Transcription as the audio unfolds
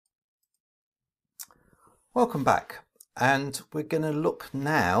Welcome back, and we're going to look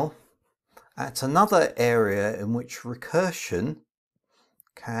now at another area in which recursion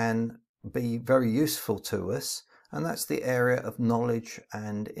can be very useful to us, and that's the area of knowledge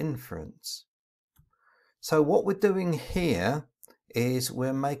and inference. So what we're doing here is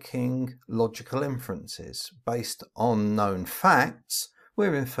we're making logical inferences. Based on known facts,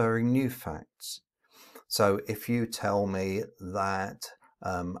 we're inferring new facts. So if you tell me that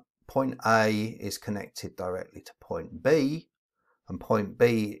point A is connected directly to point B, and point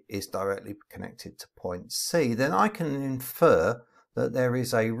B is directly connected to point C, then I can infer that there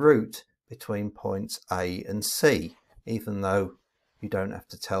is a route between points A and C, even though you don't have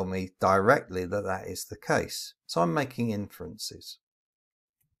to tell me directly that that is the case. So I'm making inferences.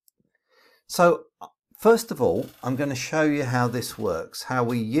 So first of all, I'm going to show you how this works, how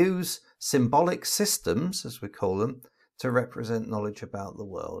we use symbolic systems, as we call them, to represent knowledge about the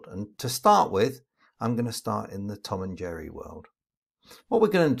world. And to start with, I'm going to start in the Tom and Jerry world. What we're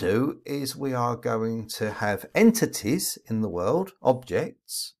going to do is we are going to have entities in the world,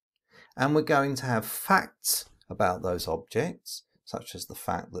 objects, and we're going to have facts about those objects, such as the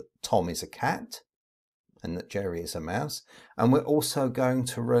fact that Tom is a cat and that Jerry is a mouse. And we're also going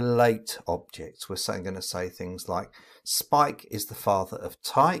to relate objects. We're going to say things like Spike is the father of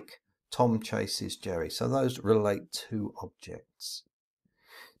Tyke, Tom chases Jerry. So those relate to objects.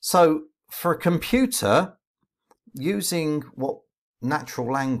 So for a computer, using what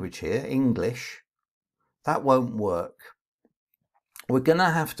natural language here, English, that won't work. We're going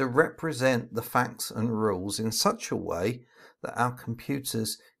to have to represent the facts and rules in such a way that our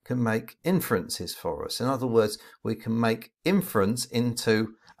computers can make inferences for us. In other words, we can make inference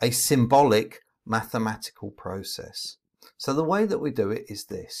into a symbolic mathematical process. So the way that we do it is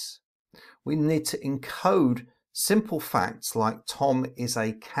this. We need to encode simple facts like Tom is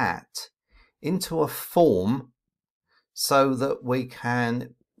a cat into a form so that we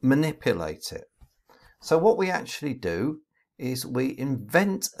can manipulate it. So what we actually do is we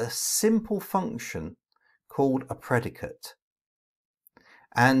invent a simple function called a predicate.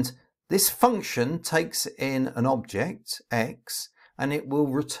 And this function takes in an object, x, and it will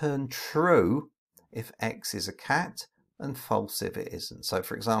return true if x is a cat and false if it isn't. So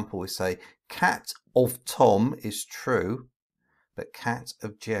for example, we say cat of Tom is true, but cat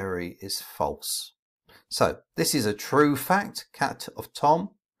of Jerry is false. So this is a true fact, cat of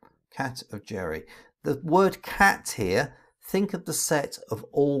Tom, cat of Jerry. The word cat here, think of the set of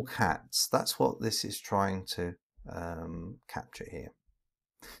all cats. That's what this is trying to capture here.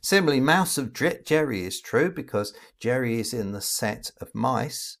 Similarly, mouse of Jerry is true because Jerry is in the set of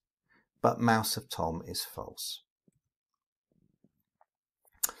mice, but mouse of Tom is false.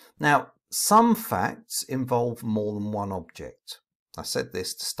 Now, some facts involve more than one object. I said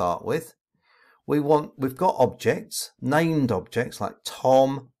this to start with. We've got objects, named objects like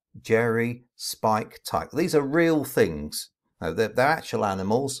Tom, Jerry, Spike, Tyke. These are real things. Now, they're actual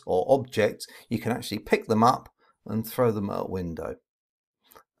animals or objects. You can actually pick them up and throw them out a window.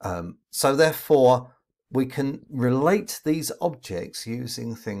 So therefore, we can relate these objects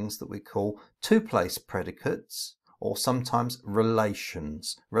using things that we call two-place predicates, or sometimes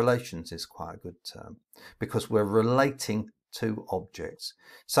relations. Relations is quite a good term because we're relating two objects.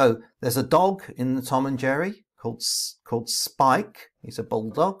 So there's a dog in the Tom and Jerry called Spike. He's a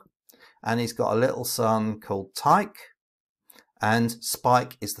bulldog, and he's got a little son called Tyke, and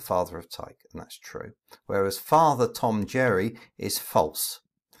Spike is the father of Tyke, and that's true. Whereas father Tom Jerry is false.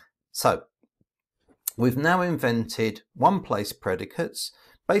 So we've now invented one-place predicates,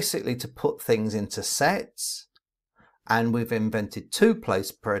 basically to put things into sets, and we've invented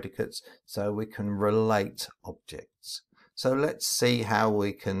two-place predicates so we can relate objects. So let's see how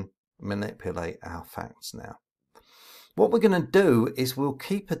we can manipulate our facts now. What we're going to do is we'll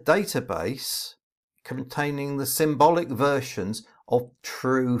keep a database containing the symbolic versions of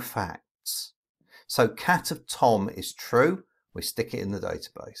true facts. So cat of Tom is true, we stick it in the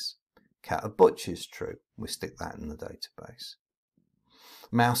database. Cat of Butch is true, we stick that in the database.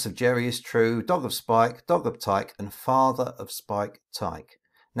 Mouse of Jerry is true, dog of Spike, dog of Tyke, and father of Spike, Tyke.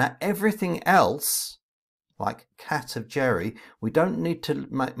 Now everything else, like cat of Jerry, we don't need to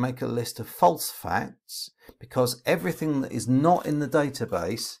make a list of false facts because everything that is not in the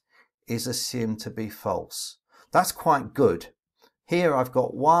database is assumed to be false. That's quite good. Here I've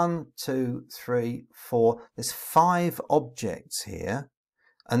got 1, 2, 3, 4, there's 5 objects here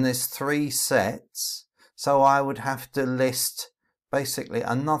and there's 3 sets. So I would have to list basically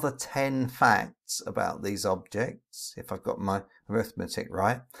another 10 facts about these objects if I've got my arithmetic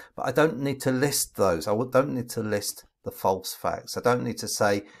right, but I don't need to list those. I don't need to list the false facts. I don't need to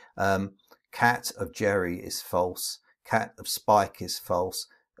say cat of Jerry is false, cat of Spike is false,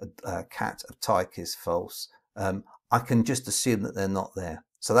 cat of Tyke is false. I can just assume that they're not there.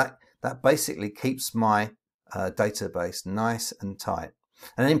 So that basically keeps my database nice and tight.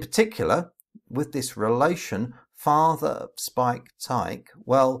 And in particular, with this relation, father of Spike Tyke,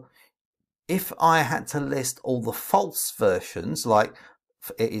 well, if I had to list all the false versions, like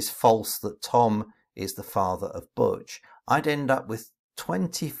it is false that Tom is the father of Butch, I'd end up with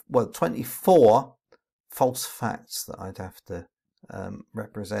 24 false facts that I'd have to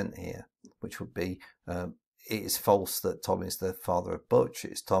represent here, which would be it is false that Tom is the father of Butch,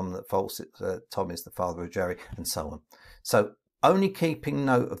 it's Tom that false that Tom is the father of Jerry, and so on. So only keeping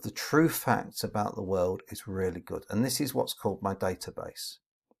note of the true facts about the world is really good, and this is what's called my database.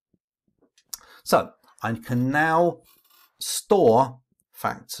 So I can now store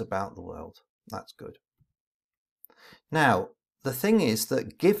facts about the world. That's good. Now, the thing is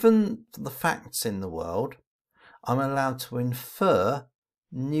that given the facts in the world, I'm allowed to infer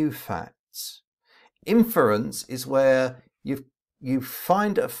new facts. Inference is where you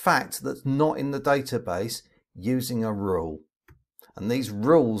find a fact that's not in the database using a rule. And these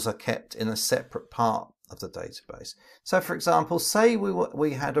rules are kept in a separate part of the database. So for example, say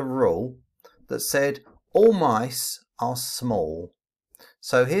we had a rule that said all mice are small.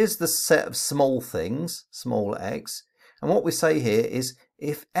 So here's the set of small things, small x. And what we say here is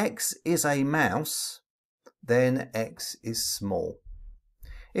if x is a mouse, then x is small.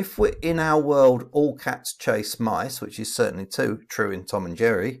 If we're in our world, all cats chase mice, which is certainly true in Tom and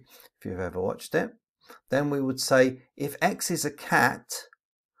Jerry, if you've ever watched it, then we would say if x is a cat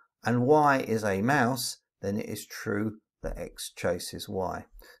and y is a mouse, then it is true that x chases y.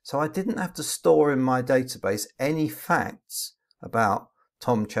 So I didn't have to store in my database any facts about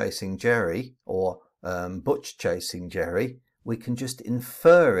Tom chasing Jerry or Butch chasing Jerry. We can just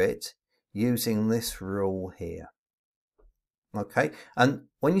infer it using this rule here. Okay, and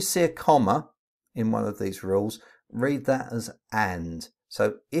when you see a comma in one of these rules, read that as and.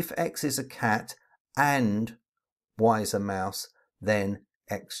 So if x is a cat and y is a mouse, then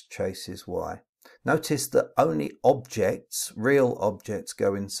x chases y. Notice that only objects, real objects,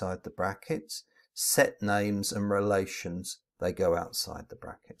 go inside the brackets. Set names and relations, they go outside the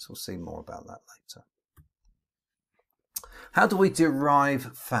brackets. We'll see more about that later. How do we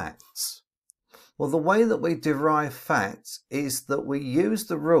derive facts? Well, the way that we derive facts is that we use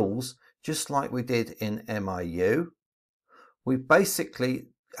the rules just like we did in MIU. We basically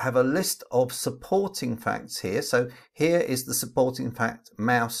have a list of supporting facts here. So here is the supporting fact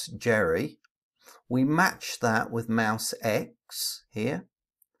mouse Jerry. We match that with mouse X here.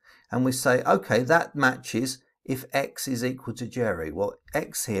 And we say, okay, that matches if X is equal to Jerry. Well,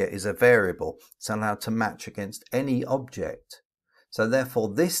 X here is a variable. It's allowed to match against any object. So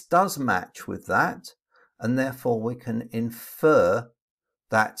therefore this does match with that, and therefore we can infer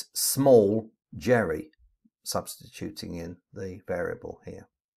that small Jerry, substituting in the variable here.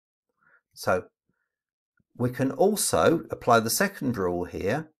 So we can also apply the second rule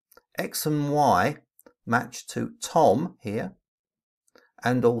here. X and Y match to Tom here,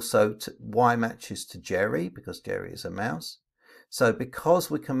 and also Y matches to Jerry because Jerry is a mouse. So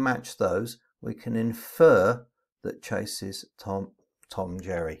because we can match those, we can infer that chases Tom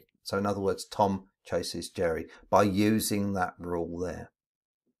Jerry. So in other words, Tom chases Jerry by using that rule there.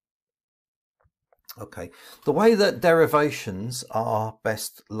 Okay, the way that derivations are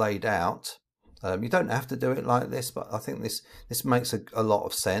best laid out, you don't have to do it like this, but I think this makes a lot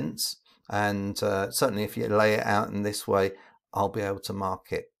of sense. And certainly if you lay it out in this way, I'll be able to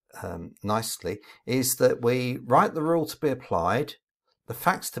mark it nicely, is that we write the rule to be applied, the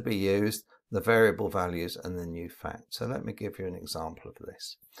facts to be used, the variable values, and the new fact. So let me give you an example of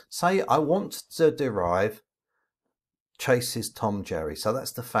this. Say I want to derive chases Tom Jerry. So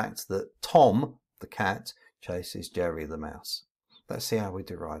that's the fact that Tom, the cat, chases Jerry, the mouse. Let's see how we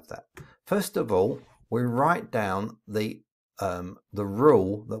derive that. First of all, we write down the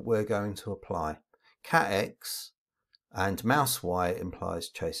rule that we're going to apply. Cat X and mouse Y implies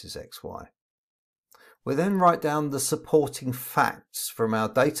chases XY. We then write down the supporting facts from our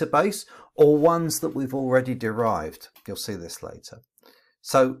database or ones that we've already derived. You'll see this later.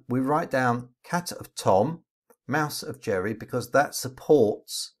 So we write down cat of Tom, mouse of Jerry, because that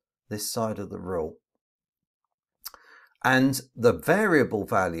supports this side of the rule. And the variable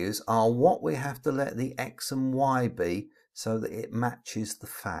values are what we have to let the X and Y be so that it matches the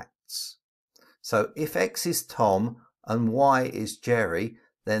facts. So if X is Tom and Y is Jerry,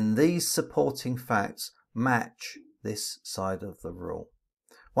 then these supporting facts match this side of the rule.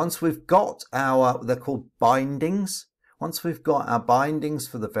 Once we've got our, they're called bindings. Once we've got our bindings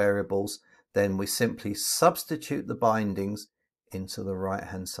for the variables, then we simply substitute the bindings into the right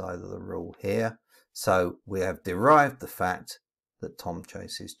hand side of the rule here. So we have derived the fact that Tom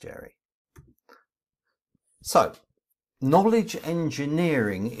chases Jerry. So knowledge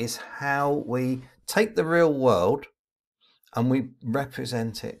engineering is how we take the real world and we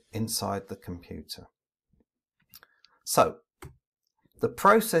represent it inside the computer. So the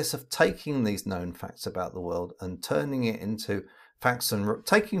process of taking these known facts about the world and turning it into facts, and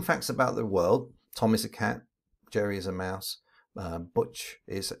taking facts about the world, Tom is a cat, Jerry is a mouse, Butch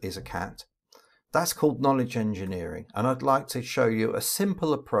is a cat, that's called knowledge engineering. And I'd like to show you a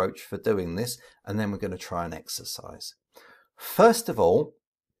simple approach for doing this, and then we're going to try an exercise. First of all,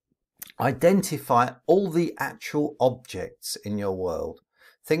 identify all the actual objects in your world,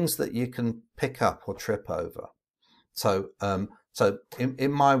 things that you can pick up or trip over. So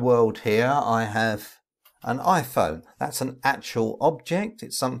in my world here, I have an iPhone. That's an actual object.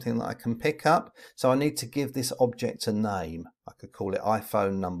 It's something that I can pick up. So I need to give this object a name. I could call it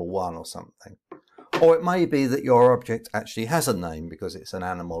iPhone number 1 or something. Or it may be that your object actually has a name because it's an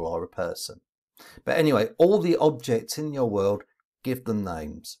animal or a person. But anyway, all the objects in your world, give them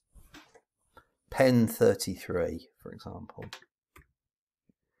names. Pen 33, for example.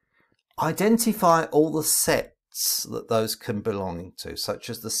 Identify all the sets that those can belong to, such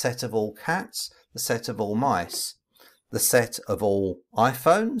as the set of all cats, the set of all mice, the set of all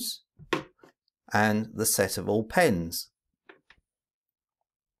iPhones, and the set of all pens.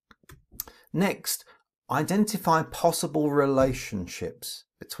 Next, identify possible relationships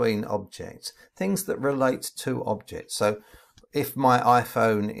between objects, things that relate to objects. So if my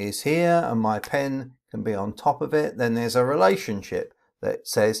iPhone is here and my pen can be on top of it, then there's a relationship that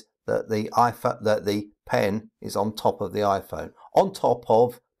says that the pen is on top of the iPhone, on top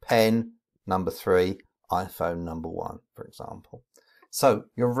of pen number 3, iPhone number 1, for example. So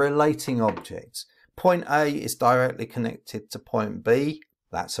you're relating objects. Point A is directly connected to point B.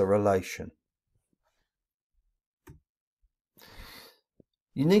 That's a relation.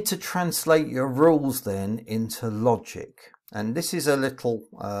 You need to translate your rules then into logic. And this is a little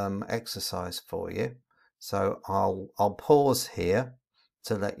exercise for you. So I'll pause here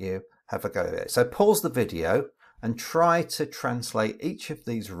to let you have a go at it. So pause the video and try to translate each of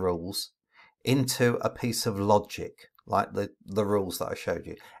these rules into a piece of logic, like the rules that I showed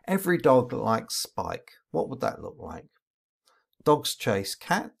you. Every dog likes Spike. What would that look like? Dogs chase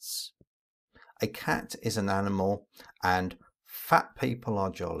cats. A cat is an animal, and fat people are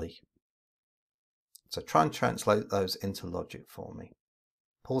jolly. So try and translate those into logic for me.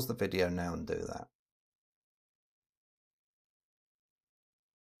 Pause the video now and do that.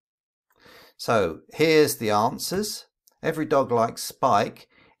 So here's the answers. Every dog likes Spike.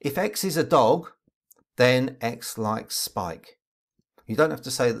 If X is a dog, then X likes Spike. You don't have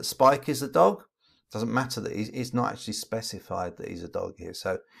to say that Spike is a dog. It doesn't matter that he's not actually specified that he's a dog here.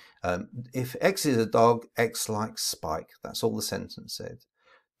 So if X is a dog, X likes Spike. That's all the sentence said.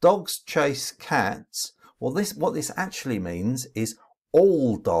 Dogs chase cats. Well, what this actually means is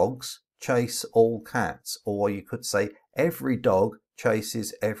all dogs chase all cats, or you could say every dog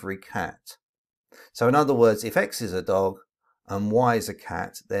chases every cat. So in other words, if X is a dog and Y is a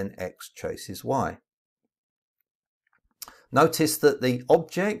cat, then X chases Y. Notice that the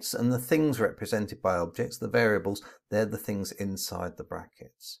objects and the things represented by objects, the variables, they're the things inside the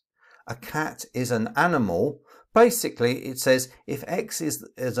brackets. A cat is an animal. Basically, it says if X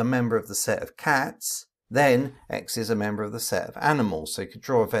is a member of the set of cats, then X is a member of the set of animals. So you could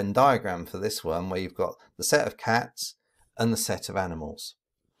draw a Venn diagram for this one where you've got the set of cats and the set of animals.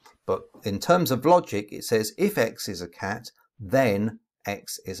 But in terms of logic, it says if X is a cat, then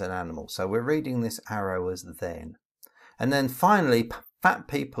X is an animal. So we're reading this arrow as then. And then finally, fat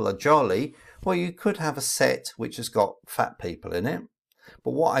people are jolly. Well, you could have a set which has got fat people in it.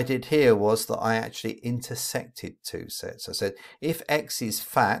 But what I did here was that I actually intersected two sets. I said, if X is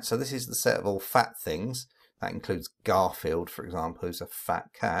fat, so this is the set of all fat things. That includes Garfield, for example, who's a fat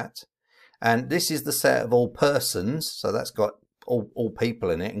cat. And this is the set of all persons. So that's got all people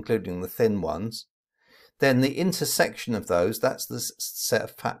in it, including the thin ones. Then the intersection of those, that's the set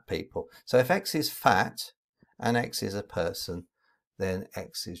of fat people. So if X is fat and X is a person, then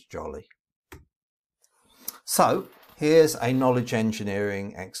X is jolly. So here's a knowledge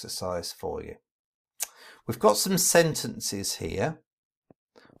engineering exercise for you. We've got some sentences here.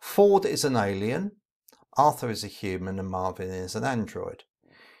 Ford is an alien, Arthur is a human, and Marvin is an android.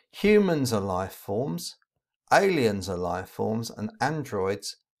 Humans are life forms, aliens are life forms, and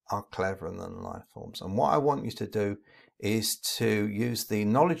androids are cleverer than life forms. And what I want you to do is to use the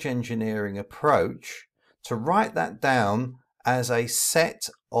knowledge engineering approach to write that down as a set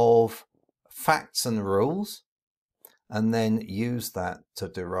of facts and rules, and then use that to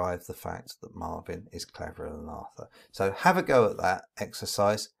derive the fact that Marvin is cleverer than Arthur. So have a go at that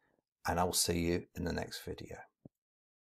exercise, and I'll see you in the next video.